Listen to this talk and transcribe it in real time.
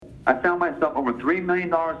I found myself over $3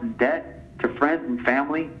 million in debt to friends and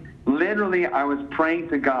family. Literally, I was praying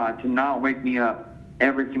to God to not wake me up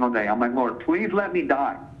every single day. I'm like, Lord, please let me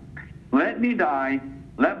die. Let me die.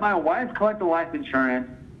 Let my wife collect the life insurance.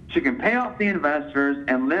 She can pay off the investors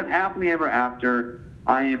and live happily ever after.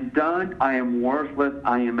 I am done. I am worthless.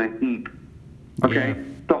 I am a heap. Okay? Yeah.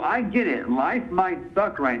 So I get it. Life might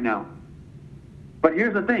suck right now. But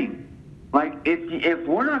here's the thing. Like, if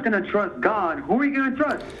we're not going to trust God, who are we going to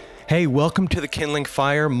trust? Hey, welcome to the Kindling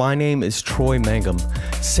Fire. My name is Troy Mangum.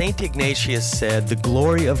 St. Ignatius said, "The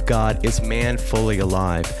glory of God is man fully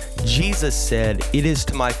alive." Jesus said, "It is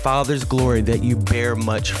to my Father's glory that you bear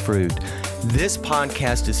much fruit." This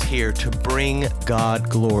podcast is here to bring God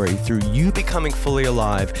glory through you becoming fully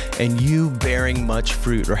alive and you bearing much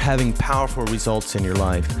fruit or having powerful results in your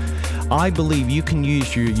life. I believe you can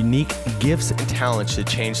use your unique gifts and talents to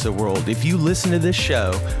change the world. If you listen to this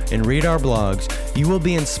show and read our blogs, you will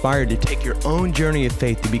be inspired to take your own journey of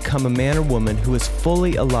faith to become a man or woman who is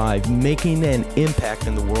fully alive, making an impact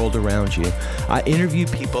in the world around you. I interview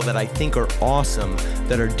people that I think are awesome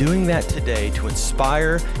that are doing that today to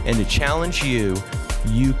inspire and to challenge you.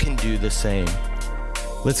 You can do the same.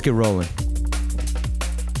 Let's get rolling.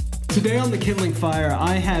 Today on the Kindling Fire,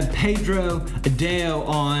 I have Pedro Adao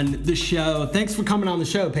on the show. Thanks for coming on the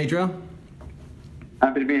show, Pedro.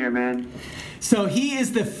 Happy to be here, man. So he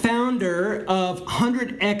is the founder of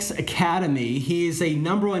 100X Academy. He is a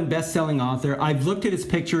 #1 best-selling author. I've looked at his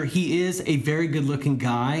picture. He is a very good-looking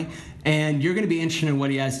guy, and you're going to be interested in what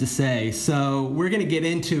he has to say. So we're going to get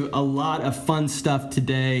into a lot of fun stuff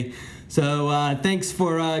today. So thanks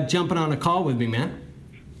for jumping on a call with me, man.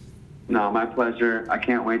 No, my pleasure. I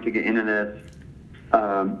can't wait to get into this.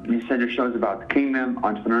 You said your show's about the kingdom,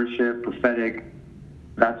 entrepreneurship, prophetic.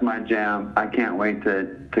 That's my jam. I can't wait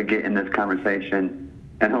to get in this conversation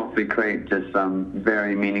and hopefully create just some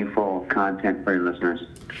very meaningful content for your listeners.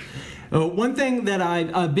 One thing that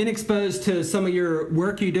I've been exposed to some of your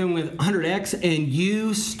work you're doing with 100X, and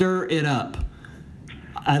you stir it up.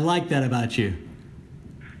 I like that about you.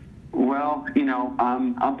 Well,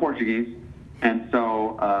 I'm Portuguese, and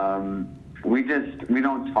so we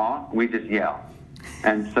don't talk, we just yell.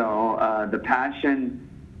 And so the passion,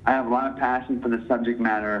 I have a lot of passion for the subject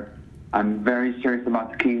matter. I'm very serious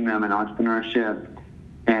about the kingdom and entrepreneurship,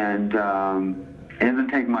 and it doesn't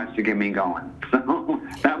take much to get me going. So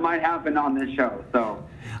that might happen on this show. So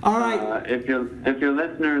all right. If your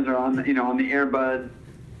listeners are on the earbuds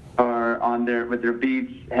or with their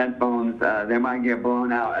Beats headphones, they might get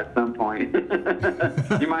blown out at some point.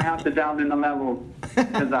 You might have to dial in the level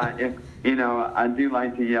because I do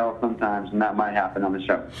like to yell sometimes, and that might happen on the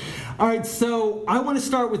show. All right, so I want to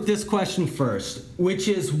start with this question first, which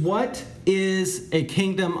is, what is a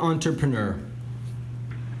kingdom entrepreneur?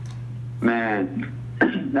 Man,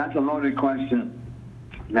 that's a loaded question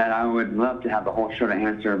that I would love to have the whole show to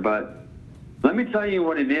answer, but let me tell you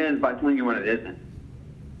what it is by telling you what it isn't.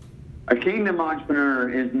 A kingdom entrepreneur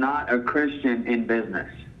is not a Christian in business.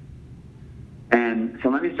 And so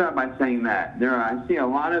let me start by saying that. I see a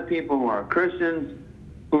lot of people who are Christians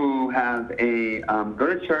who have go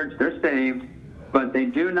to church, they're saved, but they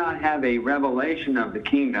do not have a revelation of the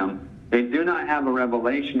kingdom. They do not have a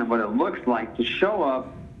revelation of what it looks like to show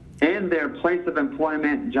up in their place of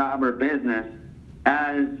employment, job, or business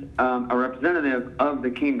as a representative of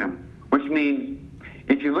the kingdom. Which means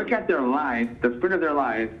if you look at their life, the fruit of their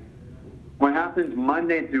life, what happens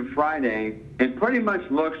Monday through Friday, it pretty much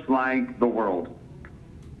looks like the world.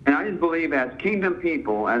 And I just believe as kingdom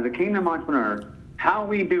people, as a kingdom entrepreneur, how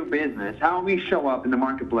we do business, how we show up in the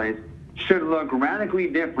marketplace should look radically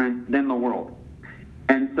different than the world.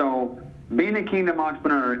 And so being a kingdom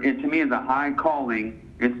entrepreneur, to me, is a high calling.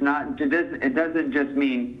 It doesn't just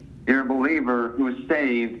mean you're a believer who is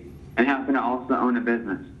saved and happen to also own a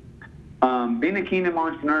business. Being a kingdom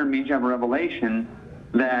entrepreneur means you have a revelation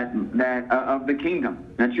that of the kingdom,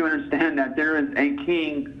 that you understand that there is a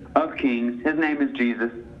King of kings. His name is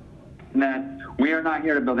Jesus. That we are not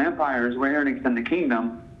here to build empires. We're here to extend the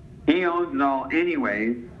kingdom. He owns it all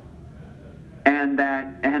anyways. And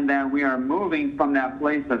that we are moving from that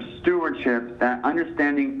place of stewardship, that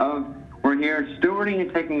understanding of we're here stewarding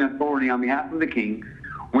and taking authority on behalf of the King.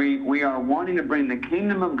 We are wanting to bring the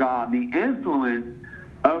kingdom of God, the influence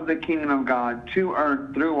of the kingdom of God to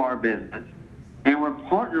earth through our business. And we're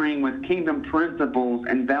partnering with kingdom principles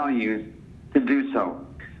and values to do so.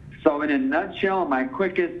 So in a nutshell, my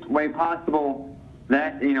quickest way possible,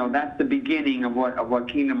 that's the beginning of what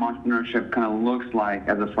kingdom entrepreneurship kind of looks like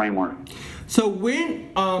as a framework. So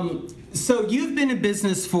so you've been in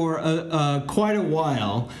business for quite a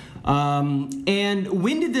while. And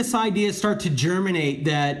when did this idea start to germinate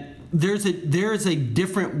that there's a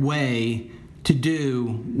different way to do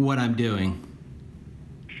what I'm doing?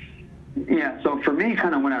 Yeah, so for me,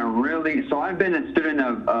 kind of when I've been a student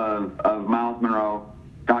of Miles Monroe,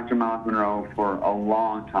 Dr. Miles Monroe, for a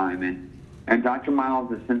long time, and Dr.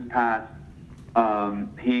 Miles has since passed.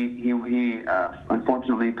 He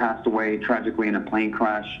unfortunately passed away tragically in a plane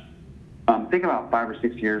crash. I think about 5 or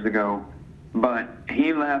 6 years ago. But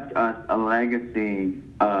he left us a legacy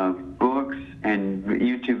of books and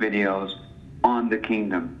YouTube videos on the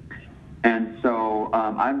kingdom. And so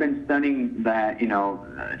I've been studying that,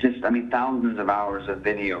 thousands of hours of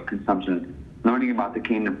video consumption, learning about the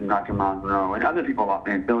kingdom from Dr. Miles Monroe and other people out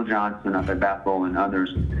there, Bill Johnson up at Bethel and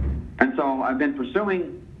others. And so I've been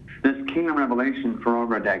pursuing this kingdom revelation for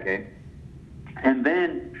over a decade. And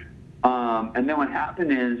then what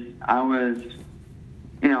happened is I was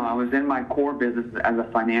in my core business as a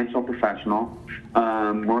financial professional,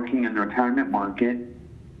 working in the retirement market,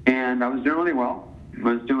 and I was doing really well.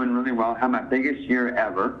 Had my biggest year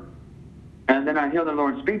ever. And then I hear the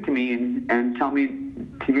Lord speak to me and tell me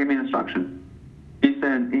to give me an instruction. He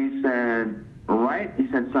said,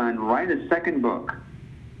 son, write a second book.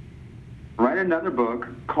 Write another book,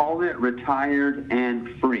 call it Retired and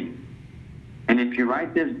Free. And if you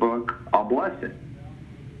write this book, I'll bless it.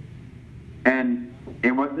 And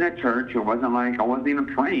it wasn't at church. It wasn't like I wasn't even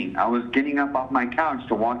praying. I was getting up off my couch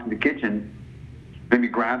to walk to the kitchen, maybe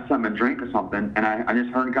grab something, a drink or something, and I just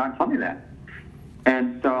heard God tell me that.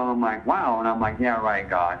 And so I'm like, wow. And I'm like, yeah, right,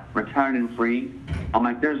 God. Retired and Free. I'm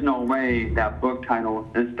like, there's no way that book title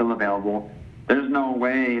is still available. There's no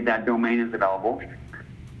way that domain is available.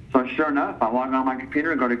 So sure enough, I log on my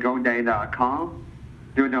computer, go to GoDaddy.com,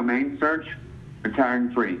 do a domain search, Retired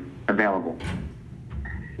and Free, available.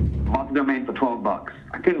 Bought the domain for $12.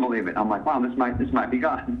 I couldn't believe it. I'm like, wow, this might be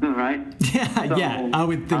God, right? Yeah, I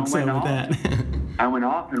would think so with that. I went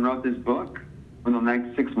off and wrote this book for the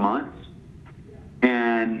next 6 months,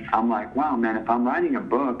 and I'm like, wow, man, if I'm writing a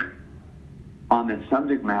book on this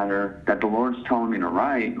subject matter that the Lord's telling me to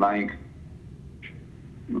write, like,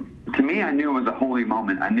 to me, I knew it was a holy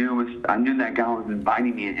moment. I knew that God was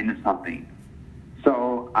inviting me into something.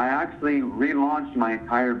 So I actually relaunched my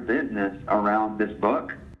entire business around this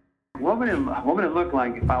book. What would it look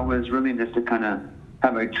like if I was really just to kind of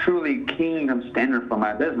have a truly kingdom standard for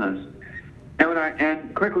my business?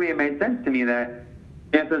 And quickly it made sense to me that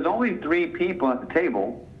if there's only 3 people at the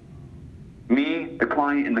table, me, the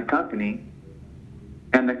client, and the company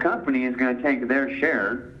is going to take their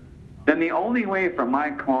share, then the only way for my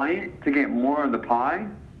client to get more of the pie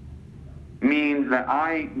means that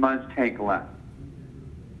I must take less.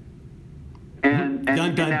 And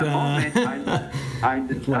in that moment,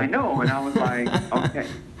 I know, and I was like, okay.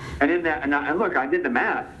 And I did the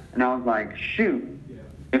math, and I was like, shoot,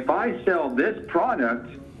 if I sell this product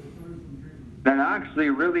that actually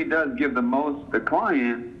really does give the most to the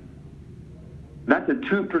client, that's a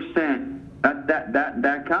 2%.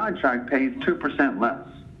 That contract pays 2% less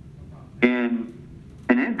in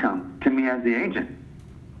income to me as the agent.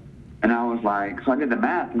 And I was like, so I did the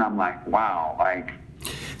math, and I'm like, wow, like.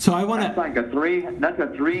 So I want to. That's a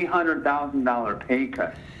 $300,000 pay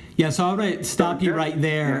cut. Yeah, so I want to stop you right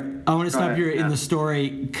there. Yeah. I want to stop you in the story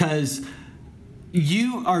because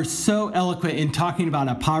you are so eloquent in talking about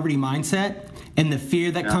a poverty mindset and the fear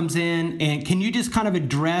that comes in. And can you just kind of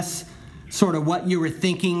address sort of what you were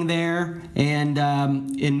thinking there and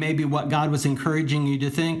maybe what God was encouraging you to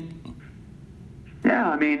think? Yeah,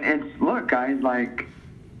 I mean, look, guys, like,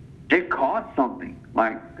 it costs something.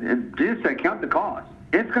 Like, Jesus said, count the cost.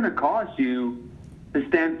 It's going to cost you to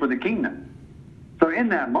stand for the kingdom. So in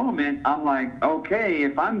that moment, I'm like, okay,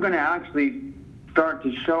 if I'm going to actually start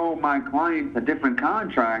to show my clients a different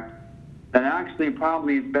contract that actually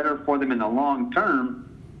probably is better for them in the long term,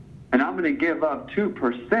 and I'm going to give up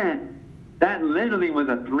 2%, that literally was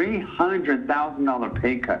a $300,000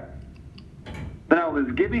 pay cut that I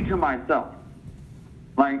was giving to myself.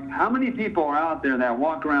 Like, how many people are out there that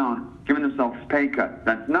walk around giving themselves pay cuts?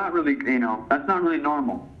 That's not really, that's not really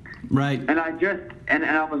normal. Right. And I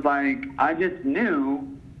was like, I just knew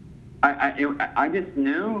that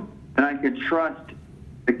I could trust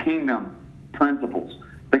the kingdom principles.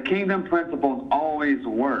 The kingdom principles always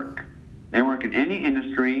work. They work in any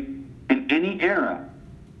industry, in any era.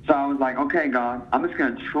 So I was like, okay, God, I'm just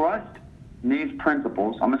going to trust these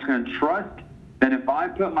principles. I'm just going to trust that if I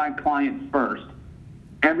put my client first,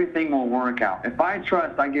 everything will work out. If I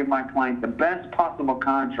trust I give my client the best possible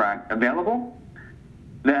contract available,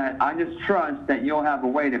 that I just trust that you'll have a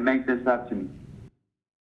way to make this up to me.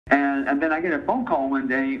 And then I get a phone call one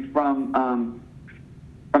day from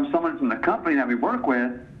from someone from the company that we work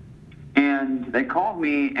with, and they called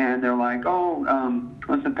me and they're like,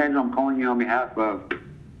 listen, Pedro, I'm calling you on behalf of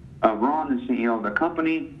Ron, the CEO of the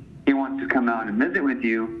company. He wants to come out and visit with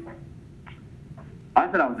you. I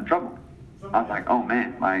thought I was in trouble. I was like, oh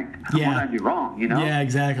man, like, what did I do wrong, Yeah,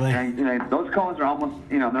 exactly. And those calls are almost,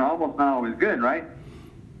 they're almost not always good, right?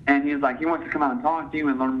 And he's like, he wants to come out and talk to you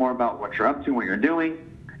and learn more about what you're up to, what you're doing.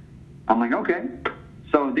 I'm like, okay.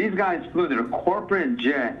 So these guys flew their corporate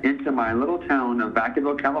jet into my little town of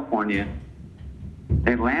Vacaville, California.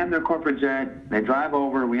 They land their corporate jet. They drive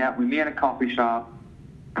over. We meet at a coffee shop.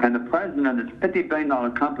 And the president of this $50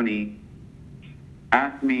 billion company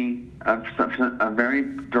asked me a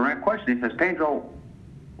very direct question. He says, Pedro,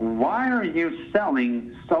 why are you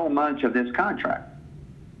selling so much of this contract?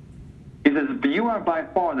 He says, but you are by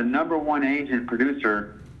far the number one agent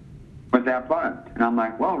producer with that product. And I'm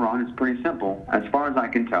like, well, Ron, it's pretty simple. As far as I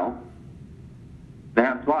can tell,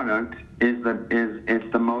 that product is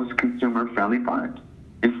the most consumer-friendly product.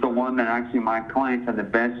 It's the one that actually my clients have the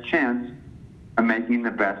best chance of making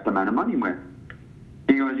the best amount of money with.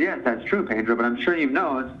 He goes, yes, that's true, Pedro, but I'm sure you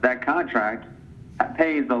know that contract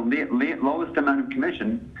pays the lowest amount of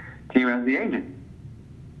commission to you as the agent.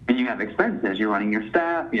 And you have expenses. You're running your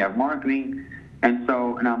staff. You have marketing. And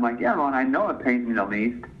I'm like, yeah, Ron, I know it pays me the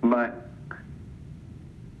least, but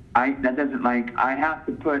I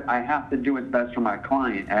have to do what's best for my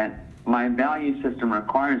client. And my value system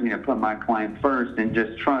requires me to put my client first and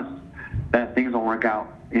just trust that things will work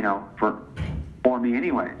out, for me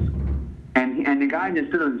anyways. And the guy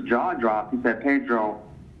just did his jaw drop. He said, Pedro,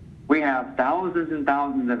 we have thousands and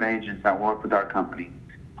thousands of agents that work with our company.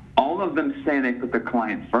 All of them say they put the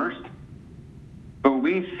client first, but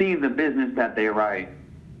we see the business that they write,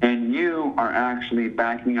 and you are actually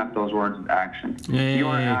backing up those words with action. You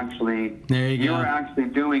are actually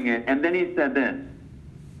doing it. And then he said this,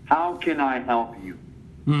 how can I help you?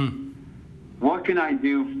 What can I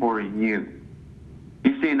do for you?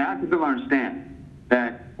 You see, and that's what people understand,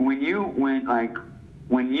 that when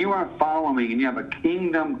you are following and you have a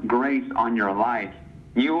kingdom grace on your life,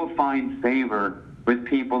 you will find favor with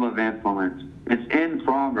people of influence. It's in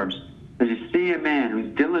Proverbs. As you see a man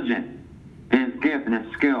who's diligent in his gift and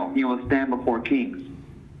his skill, he will stand before kings.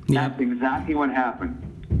 That's exactly what happened.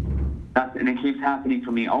 And it keeps happening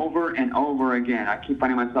for me over and over again. I keep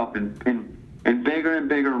finding myself in bigger and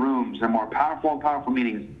bigger rooms and more powerful and powerful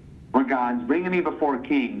meetings where God's bringing me before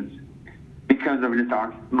kings because of just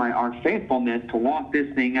our faithfulness to walk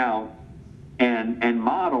this thing out and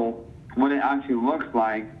model what it actually looks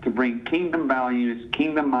like to bring kingdom values,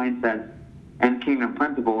 kingdom mindsets, and kingdom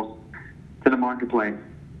principles to the marketplace.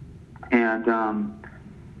 I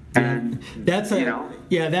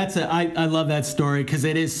love that story because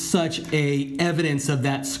it is such a evidence of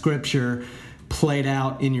that scripture played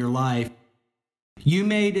out in your life. You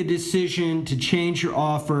made a decision to change your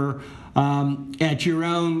offer at your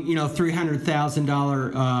own,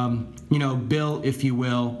 $300,000, bill, if you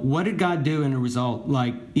will. What did God do in a result?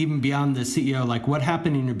 Like even beyond the CEO, like what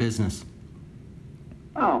happened in your business?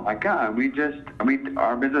 Oh my God,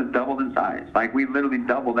 our business doubled in size. Like we literally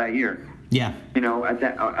doubled that year. Yeah.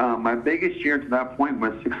 My biggest year to that point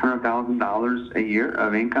was $600,000 a year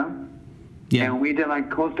of income. Yeah. And we did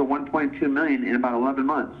like close to 1.2 million in about 11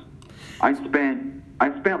 months. I spent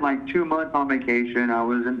like 2 months on vacation. I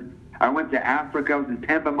went to Africa. I was in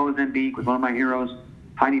Tampa, Mozambique with one of my heroes,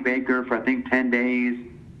 Heidi Baker, for I think 10 days.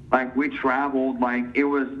 Like we traveled. Like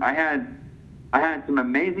I had some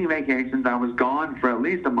amazing vacations. I was gone for at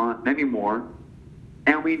least a month, maybe more.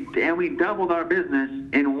 And we doubled our business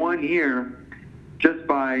in 1 year just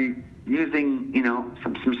by using,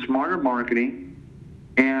 some smarter marketing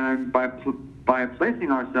and by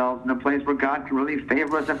placing ourselves in a place where God can really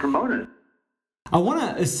favor us and promote us. I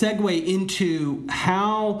want to segue into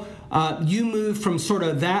how you moved from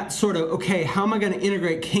okay, how am I going to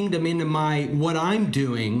integrate kingdom into what I'm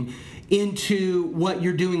doing, into what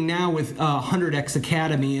you're doing now with 100X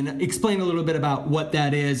Academy, and explain a little bit about what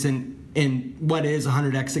that is and what is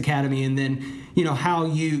 100X Academy, and then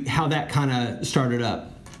how that kind of started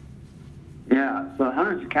up. Yeah, so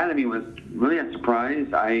 100X Academy was really a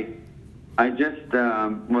surprise. I just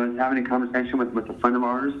was having a conversation with a friend of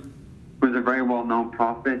ours who's a very well-known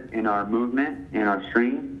prophet in our movement, in our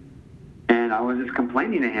stream, and I was just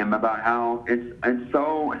complaining to him about how it's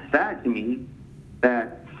so sad to me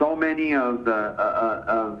that so many of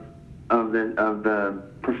the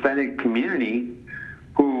prophetic community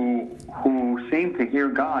who seem to hear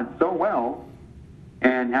God so well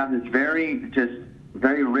and have this very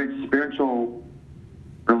rich spiritual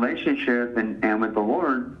relationship and with the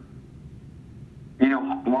Lord,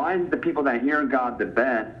 why the people that hear God the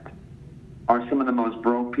best are some of the most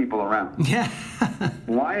broke people around? Yeah.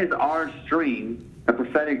 Why is our stream, a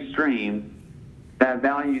prophetic stream, that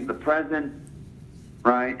values the present,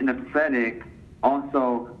 right, and the prophetic,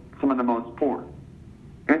 also some of the most poor?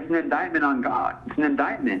 It's an indictment on God. It's an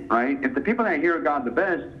indictment, right? If the people that hear God the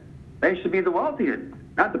best, they should be the wealthiest,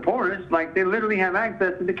 not the poorest. Like, they literally have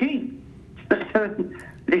access to the king.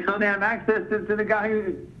 They have access to the guy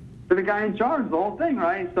in charge, the whole thing,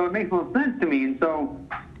 right? So it makes no sense to me. And so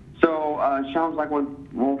Sean's like, well,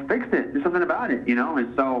 we'll fix it. Do something about it,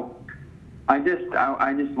 And so I just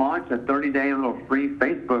launched a 30-day little free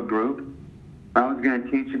Facebook group. I was going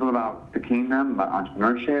to teach people about the kingdom, about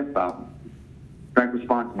entrepreneurship, about direct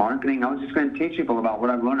response marketing. I was just going to teach people about what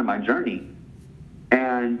I've learned in my journey.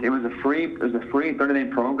 And it was a free 30-day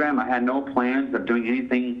program. I had no plans of doing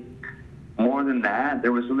anything more than that.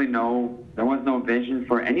 There was no vision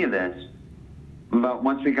for any of this. But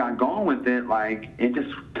once we got going with it, like, it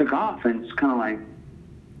just took off, and it's kind of like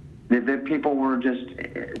that people were just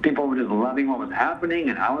loving what was happening,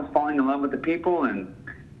 and I was falling in love with the people, and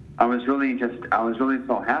I was really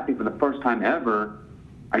so happy. For the first time ever,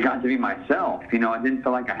 I got to be myself. I didn't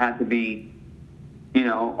feel like I had to be,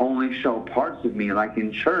 only show parts of me. Like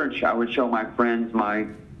in church, I would show my friends my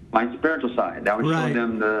spiritual side. I would show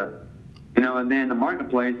them and then in the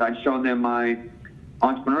marketplace, I'd show them my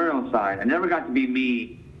entrepreneurial side. I never got to be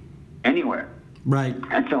me anywhere. Right.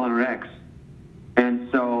 Until NRX. And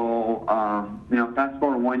so, fast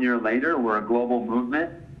forward 1 year later, we're a global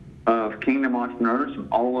movement of kingdom entrepreneurs from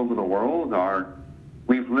all over the world.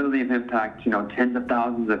 We've literally impacted, tens of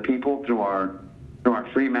thousands of people through our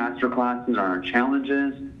free master classes, our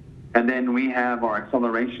challenges. And then we have our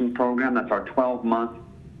acceleration program. That's our 12-month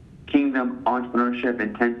Kingdom Entrepreneurship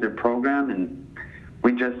Intensive Program. And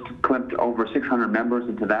we just clipped over 600 members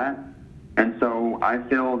into that. And so I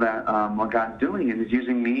feel that what God's doing is He's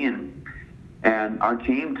using me and our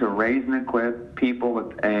team to raise and equip people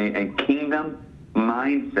with a kingdom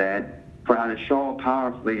mindset for how to show up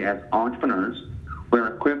powerfully as entrepreneurs.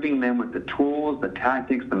 We're equipping them with the tools, the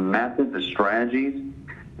tactics, the methods, the strategies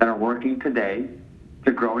that are working today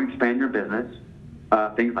to grow and expand your business.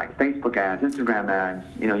 Things like Facebook ads, Instagram ads,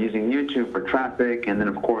 using YouTube for traffic, and then,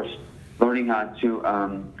 of course, learning how to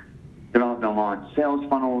develop and launch sales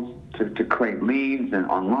funnels to create leads and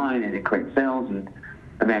online and to create sales and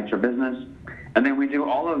advance your business. And then we do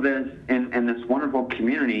all of this in this wonderful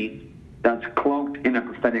community that's cloaked in a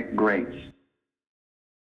prophetic grace.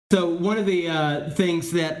 So one of the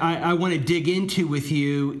things that I want to dig into with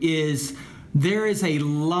you is there is a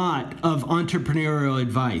lot of entrepreneurial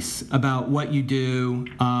advice about what you do.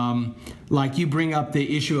 Like you bring up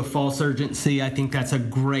the issue of false urgency. I think that's a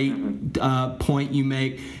great point you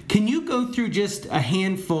make. Can you go through just a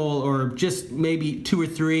handful or just maybe 2 or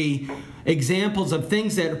 3 examples of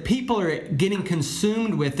things that people are getting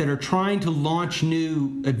consumed with that are trying to launch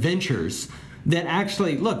new adventures that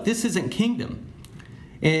actually, look, this isn't kingdom?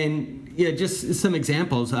 And yeah, just some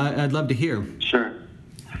examples I'd love to hear. Sure.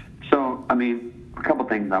 So, a couple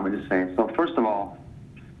things I would just say. So first of all,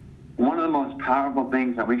 one of the most powerful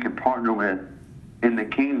things that we can partner with in the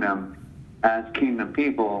kingdom as kingdom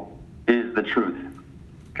people is the truth.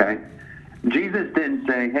 Okay? Jesus didn't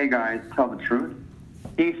say, hey guys, tell the truth.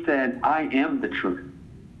 He said, I am the truth.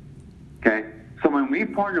 Okay? So when we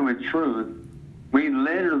partner with truth, we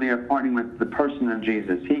literally are partnering with the person of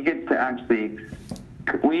Jesus. He gets to actually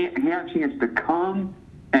gets to come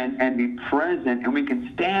and be present, and we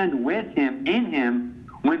can stand with him, in him,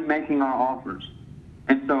 when making our offers.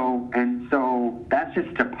 And so that's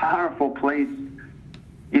just a powerful place,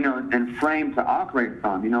 and frame to operate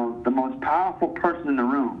from. The most powerful person in the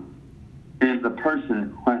room is the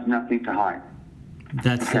person who has nothing to hide.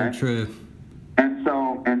 That's so true. And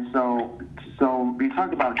so we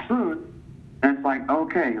talk about truth, and it's like,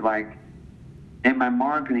 okay, like in my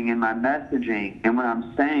marketing, in my messaging, and what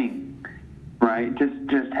I'm saying, right?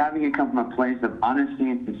 Just having it come from a place of honesty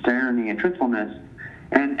and sincerity and truthfulness.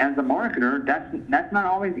 And as a marketer, that's not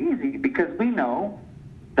always easy, because we know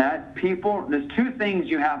that there's 2 things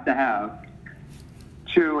you have to have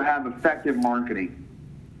effective marketing.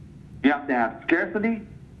 You have to have scarcity,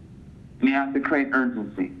 and you have to create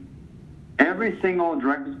urgency. Every single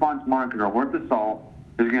direct response marketer worth the salt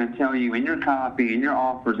is going to tell you in your copy, in your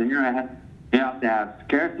offers, in your ads, you have to have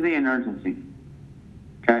scarcity and urgency.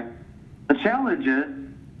 Okay? The challenge is,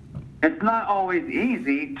 it's not always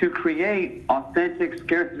easy to create authentic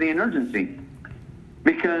scarcity and urgency,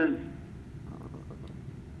 because,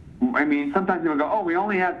 sometimes people go, oh, we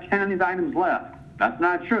only have 10 of these items left. That's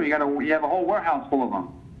not true. You have a whole warehouse full of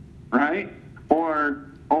them, right? Or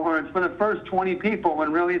or it's for the first 20 people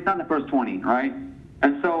when really it's not the first 20, right?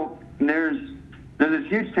 And so there's this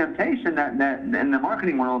huge temptation that in the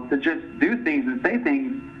marketing world to just do things and say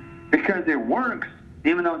things because it works,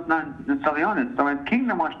 even though it's not necessarily honest. So as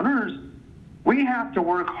kingdom entrepreneurs, we have to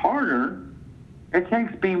work harder. It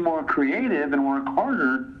takes being more creative and work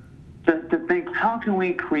harder to think, how can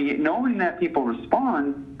we create, knowing that people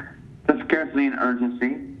respond to scarcity and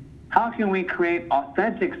urgency, how can we create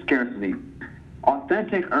authentic scarcity,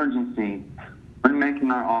 authentic urgency when making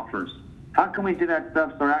our offers? How can we do that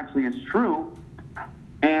stuff so it actually is true?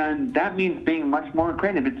 And that means being much more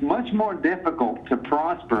creative. It's much more difficult to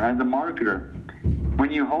prosper as a marketer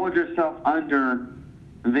when you hold yourself under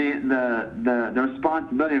the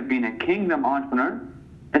responsibility of being a kingdom entrepreneur.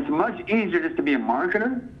 It's much easier just to be a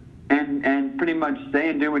marketer and pretty much say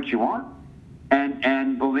and do what you want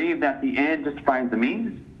and believe that the end justifies the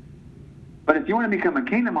means. But if you want to become a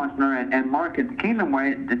kingdom entrepreneur and market the kingdom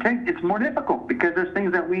way, it's more difficult because there's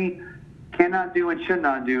things that we cannot do and should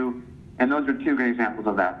not do, and those are two great examples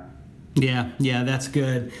of that. Yeah, that's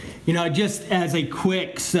good. Just as a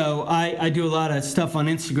quick, so I do a lot of stuff on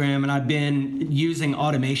Instagram, and I've been using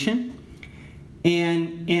automation.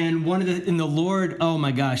 And one of the Lord, oh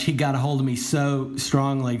my gosh, he got a hold of me so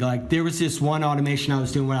strongly. Like there was this one automation I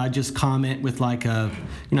was doing where I just comment with like a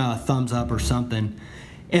thumbs up or something.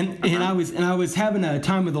 And I was having a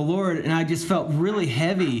time with the Lord, and I just felt really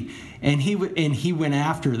heavy. And he went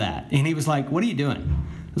after that, and he was like, "What are you doing?"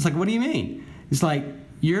 I was like, "What do you mean?" It's like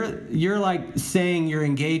you're like saying you're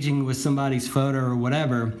engaging with somebody's photo or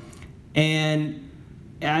whatever, and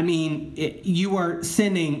I mean you are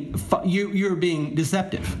sending you're being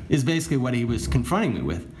deceptive is basically what he was confronting me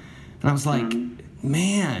with, and I was like,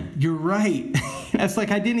 "Man, you're right." That's like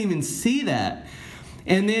I didn't even see that.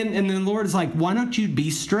 And then the Lord is like, why don't you be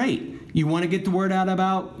straight? You want to get the word out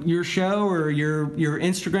about your show or your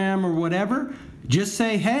Instagram or whatever? Just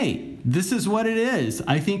say, hey, this is what it is.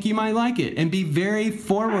 I think you might like it. And be very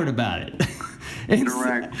forward about it.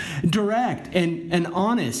 Direct and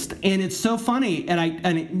honest. And it's so funny.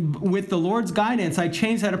 And with the Lord's guidance, I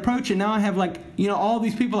changed that approach. And now I have all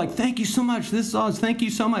these people like, thank you so much. This is awesome. Thank you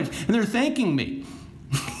so much. And they're thanking me.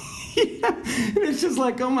 And it's just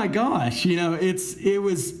like, oh my gosh, it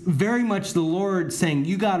was very much the Lord saying,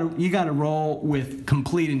 you gotta roll with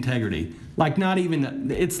complete integrity. Like not even,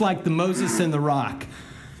 it's like the Moses and the rock.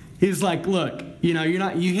 He's like, look, you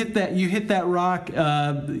hit that rock,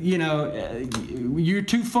 you're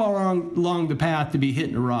too far along the path to be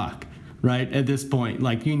hitting a rock, right? At this point,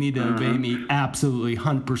 like you need to obey me absolutely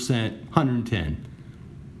 100%, 110.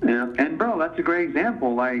 Yeah, and bro, that's a great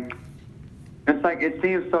example. Like, it's like, it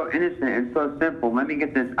seems so innocent and so simple. Let me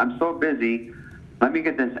get this, I'm so busy. Let me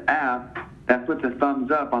get this app that puts a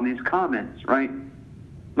thumbs up on these comments, right?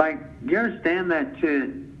 Like, you understand that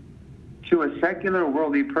to a secular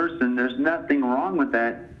worldly person, there's nothing wrong with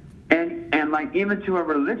that. And like, even to a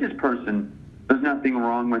religious person, there's nothing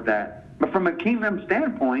wrong with that. But from a kingdom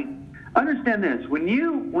standpoint, understand this. When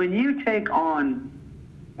you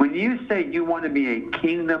say you want to be a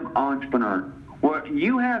kingdom entrepreneur, what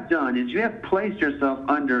you have done is you have placed yourself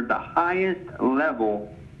under the highest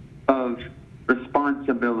level of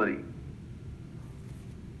responsibility.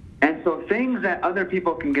 And so things that other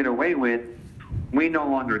people can get away with, we no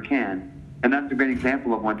longer can. And that's a great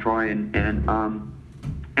example of one, Troy. And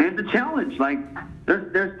it's a challenge. Like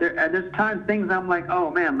there's times things I'm like, oh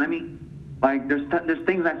man, there's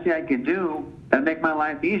things I see I can do that make my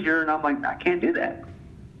life easier, and I'm like, I can't do that.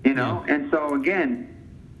 Yeah. And so again,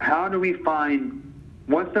 how do we find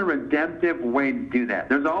what's the redemptive way to do that?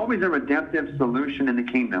 There's always a redemptive solution in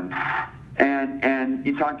the kingdom. And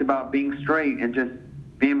you talked about being straight and just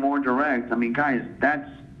being more direct. I mean, guys, that's,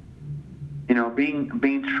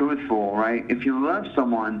 being truthful, right? If you love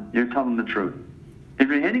someone, you're telling the truth. If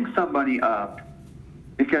you're hitting somebody up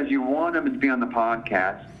because you want them to be on the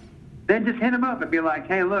podcast, then just hit them up and be like,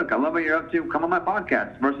 hey, look, I love what you're up to. Come on my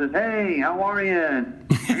podcast. Versus, hey, how are you?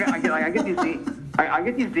 I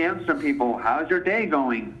get these DMs from people. How's your day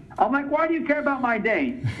going? I'm like, why do you care about my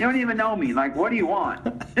day? You don't even know me. Like, what do you want?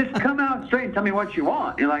 Just come out straight and tell me what you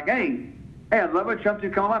want. You're like, hey, I love what you're up to.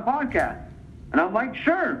 Come on my podcast. And I'm like,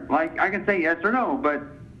 sure. Like, I can say yes or no, but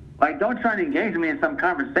like, don't try to engage me in some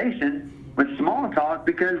conversation with small talk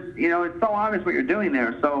because it's so obvious what you're doing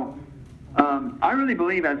there. So I really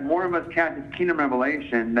believe as more of us catch this kingdom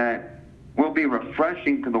revelation that will be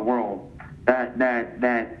refreshing to the world.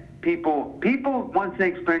 That people once they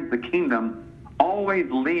experience the kingdom always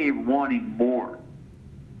leave wanting more.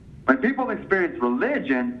 When people experience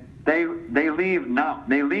religion, they leave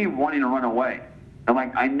wanting to run away. They're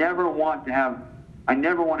like, I never want to have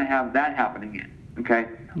that happen again. Okay?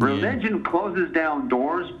 Religion closes down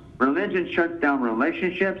doors. Religion shuts down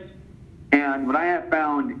relationships. And what I have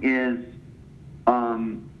found is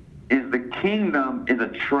the kingdom is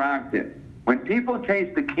attractive. When people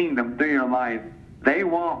taste the kingdom through your life, they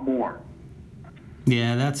want more.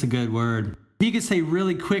 Yeah, that's a good word. You could say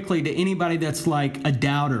really quickly to anybody that's like a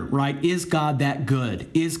doubter, right? Is God that good?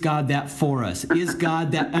 Is God that for us? Is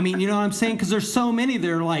God that, I mean, you know what I'm saying? Because there's so many that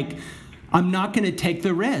are like, I'm not going to take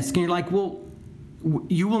the risk. And you're like, well,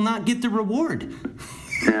 you will not get the reward.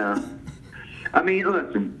 Yeah. I mean,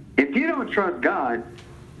 listen, if you don't trust God,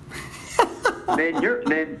 then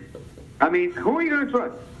who are you going to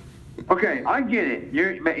trust? Okay, I get it.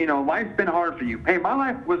 Life's been hard for you. Hey, my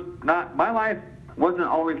life wasn't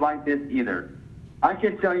always like this either. I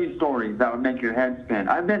could tell you stories that would make your head spin.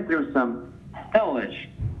 I've been through some hellish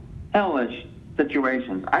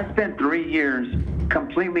situations. I spent 3 years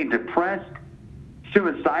completely depressed,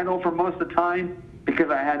 suicidal for most of the time because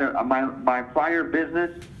I had my prior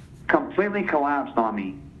business completely collapsed on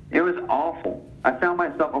me. It was awful. I found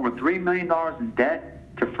myself over $3 million in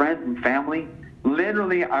debt to friends and family.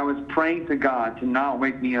 Literally, I was praying to God to not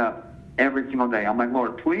wake me up every single day. I'm like,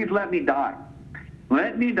 Lord, please let me die.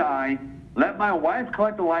 Let me die. Let my wife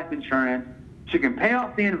collect the life insurance. She can pay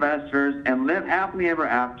off the investors and live happily ever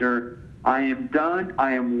after. I am done.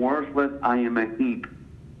 I am worthless. I am a heap.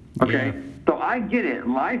 Okay? Yeah. So I get it.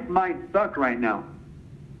 Life might suck right now.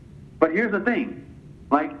 But here's the thing.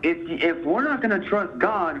 Like, if we're not going to trust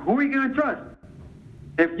God, who are you going to trust?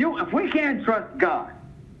 If we can't trust God,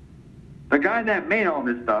 the guy that made all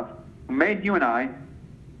this stuff, who made you and I,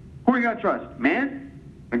 who are you going to trust? Man?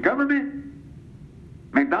 The government?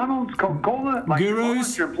 McDonald's? Coca-Cola? Like,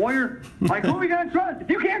 Gurus? Your employer? Like, who are we going to trust? If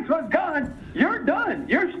you can't trust God, you're done.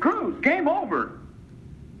 You're screwed. Game over.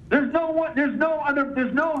 There's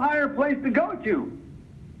no higher place to go to.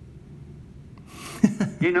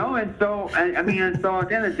 And so at the end of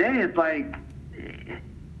the day, it's like,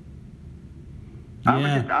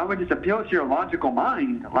 I would just appeal to your logical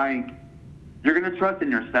mind. Like, you're going to trust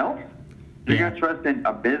in yourself. You're going to trust in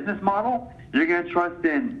a business model. You're going to trust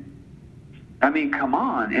in, come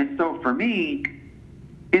on. And so for me,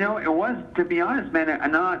 it was, to be honest, man,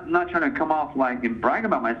 I'm not trying to come off like and brag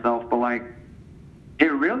about myself, but like,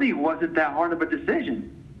 it really wasn't that hard of a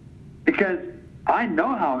decision because I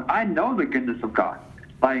know the goodness of God.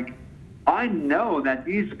 Like, I know that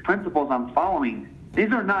these principles I'm following,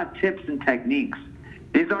 these are not tips and techniques.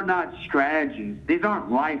 These are not strategies. These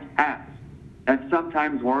aren't life hacks that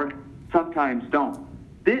sometimes work, sometimes don't.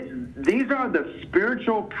 These are the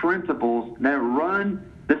spiritual principles that run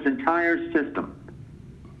this entire system.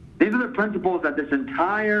 These are the principles that this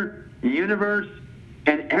entire universe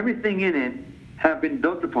and everything in it have been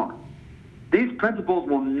built upon. These principles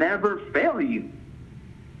will never fail you.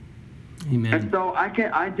 Amen. And so I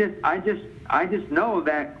just know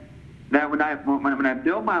that when I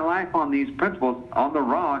build my life on these principles, on the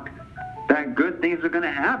rock, that good things are going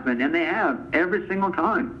to happen, and they have every single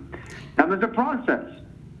time. Now there's a process.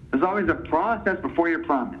 There's always a process before your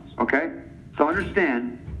promise. Okay, so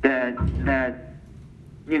understand that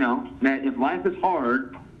if life is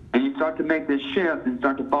hard and you start to make this shift and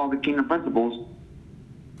start to follow the kingdom principles,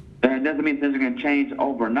 then it doesn't mean things are going to change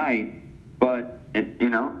overnight, but it's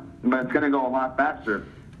going to go a lot faster.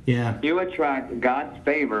 Yeah. You attract God's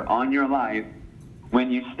favor on your life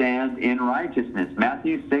when you stand in righteousness.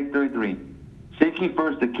 Matthew 6:33. Seek ye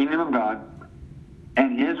first the kingdom of God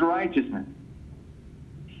and his righteousness,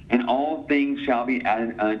 and all things shall be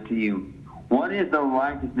added unto you. What is the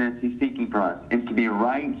righteousness he's seeking for us? It's to be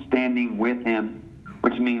right standing with him,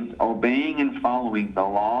 which means obeying and following the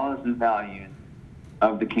laws and values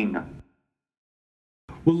of the kingdom.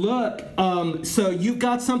 Well, look, so you've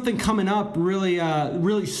got something coming up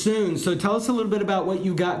really soon. So tell us a little bit about what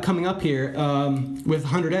you got coming up here with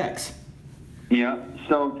 100X. Yeah,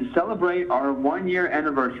 so to celebrate our 1-year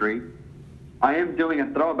anniversary, I am doing a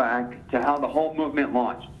throwback to how the whole movement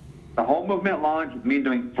launched. The whole movement launched with me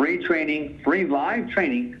doing free training, free live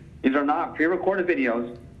training. These are not pre-recorded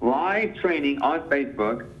videos, live training on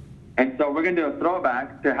Facebook. And so we're going to do a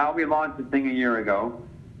throwback to how we launched this thing a year ago.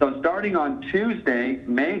 So starting on Tuesday,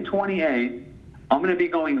 May 28th, I'm going to be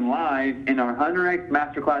going live in our 100X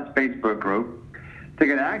Masterclass Facebook group. To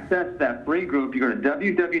get access to that free group, you go to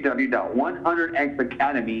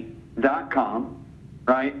www.100xacademy.com,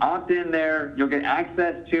 right? Opt in there. You'll get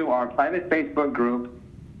access to our private Facebook group.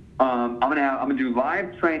 I'm gonna do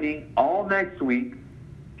live training all next week,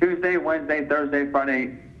 Tuesday, Wednesday, Thursday,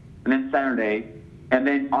 Friday, and then Saturday. And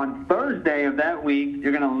then on Thursday of that week,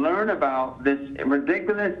 you're going to learn about this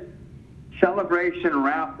ridiculous celebration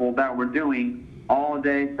raffle that we're doing all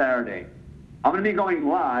day Saturday. I'm going to be going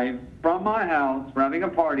live from my house. We're having a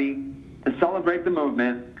party to celebrate the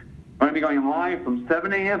movement. We're going to be going live from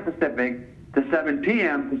 7 a.m. Pacific to 7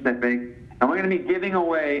 p.m. Pacific, and we're going to be giving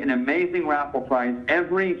away an amazing raffle prize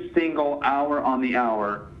every single hour on the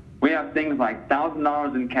hour. We have things like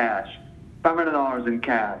 $1,000 in cash, $500 in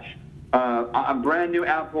cash, a brand new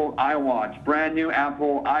Apple iWatch, brand new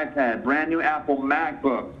Apple iPad, brand new Apple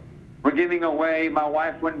MacBook. We're giving away, my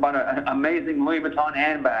wife went and bought an amazing Louis Vuitton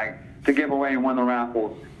handbag to give away in one of the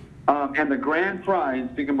raffles. And the grand prize,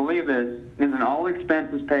 if you can believe this, is an all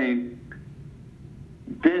expenses paid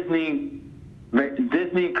Disney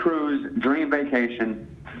cruise dream vacation,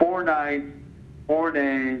 4 nights, 4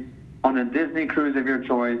 days on a Disney cruise of your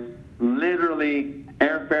choice, literally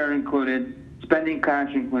airfare included, spending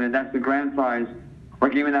cash included. That's the grand prize. We're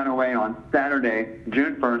giving that away on Saturday,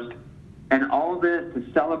 June 1st. And all of this to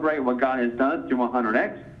celebrate what God has done through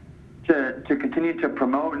 100X, to continue to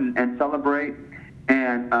promote and celebrate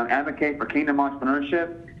and advocate for kingdom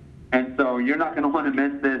entrepreneurship. And so you're not going to want to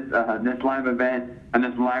miss this live event and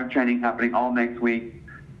this live training happening all next week.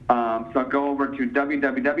 So go over to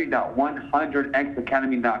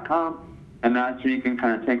www.100xacademy.com, and that's where you can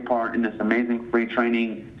kind of take part in this amazing free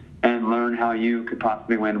training and learn how you could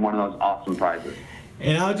possibly win one of those awesome prizes.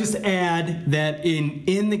 And I'll just add that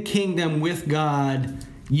in the kingdom with God,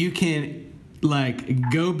 you can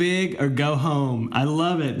go big or go home. I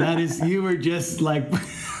love it. That is, you were just like,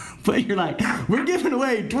 but you're like, we're giving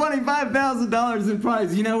away $25,000 in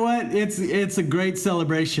prize. You know what? It's a great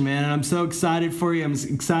celebration, man. And I'm so excited for you. I'm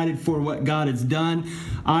excited for what God has done.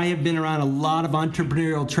 I have been around a lot of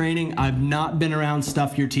entrepreneurial training. I've not been around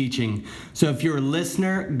stuff you're teaching. So if you're a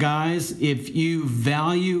listener, guys, if you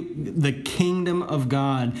value the kingdom of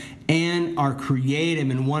God and are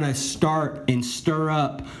creative and want to start and stir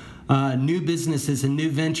up new businesses and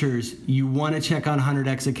new ventures, you want to check out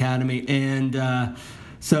 100X Academy. And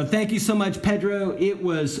so thank you so much, Pedro. It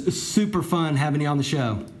was super fun having you on the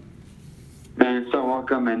show. Man, you're so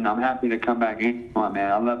welcome, and I'm happy to come back anytime,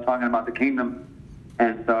 man. I love talking about the kingdom,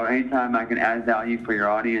 and so anytime I can add value for your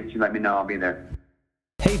audience, you let me know. I'll be there.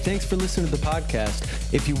 Hey, thanks for listening to the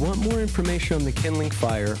podcast. If you want more information on the Kindling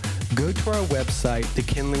Fire, go to our website,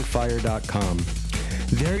 thekindlingfire.com.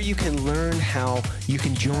 There you can learn how you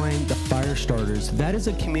can join the Fire Starters. That is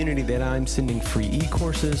a community that I'm sending free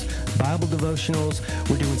e-courses, Bible devotionals.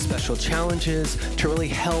 We're doing special challenges to really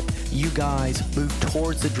help you guys move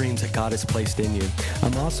towards the dreams that God has placed in you.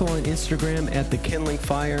 I'm also on Instagram at The Kindling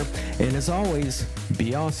Fire. And as always,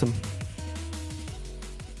 be awesome.